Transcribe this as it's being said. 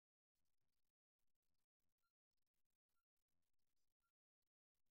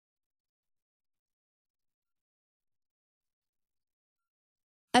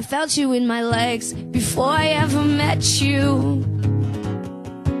I felt you in my legs before I ever met you.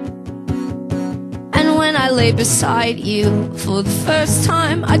 And when I lay beside you for the first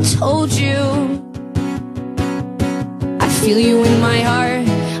time, I told you I feel you in my heart,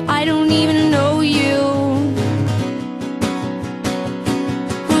 I don't even know you.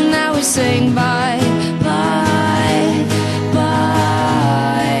 Well, now we're saying bye, bye,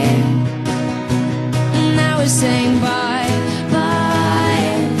 bye. Now we're saying bye.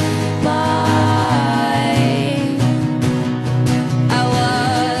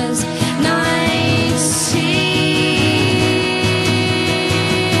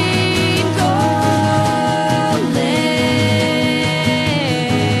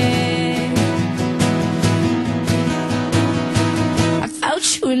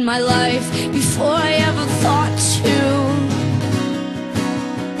 You in my life before I ever thought to.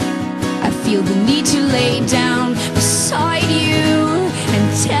 I feel the need to lay down beside you and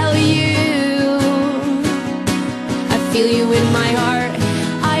tell you I feel you in my heart,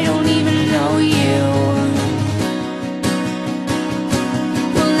 I don't even know you.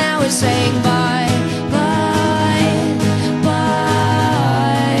 Well, now we're saying bye, bye,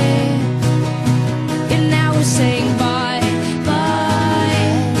 bye. And now we're saying bye.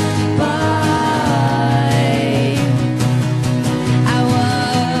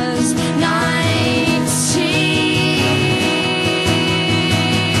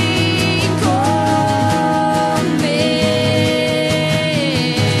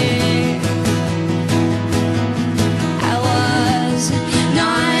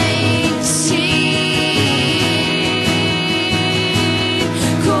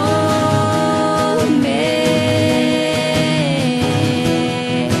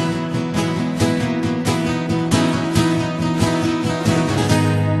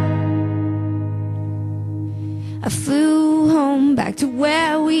 I flew home back to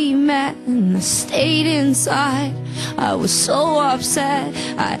where we met, and I stayed inside. I was so upset,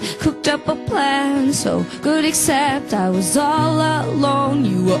 I cooked up a plan so good, except I was all alone.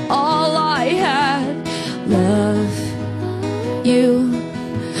 You were all I had. Love you,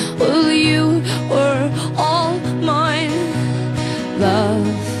 well, you were all mine. Love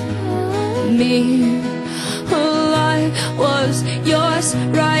me, well, I was yours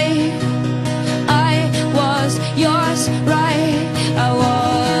right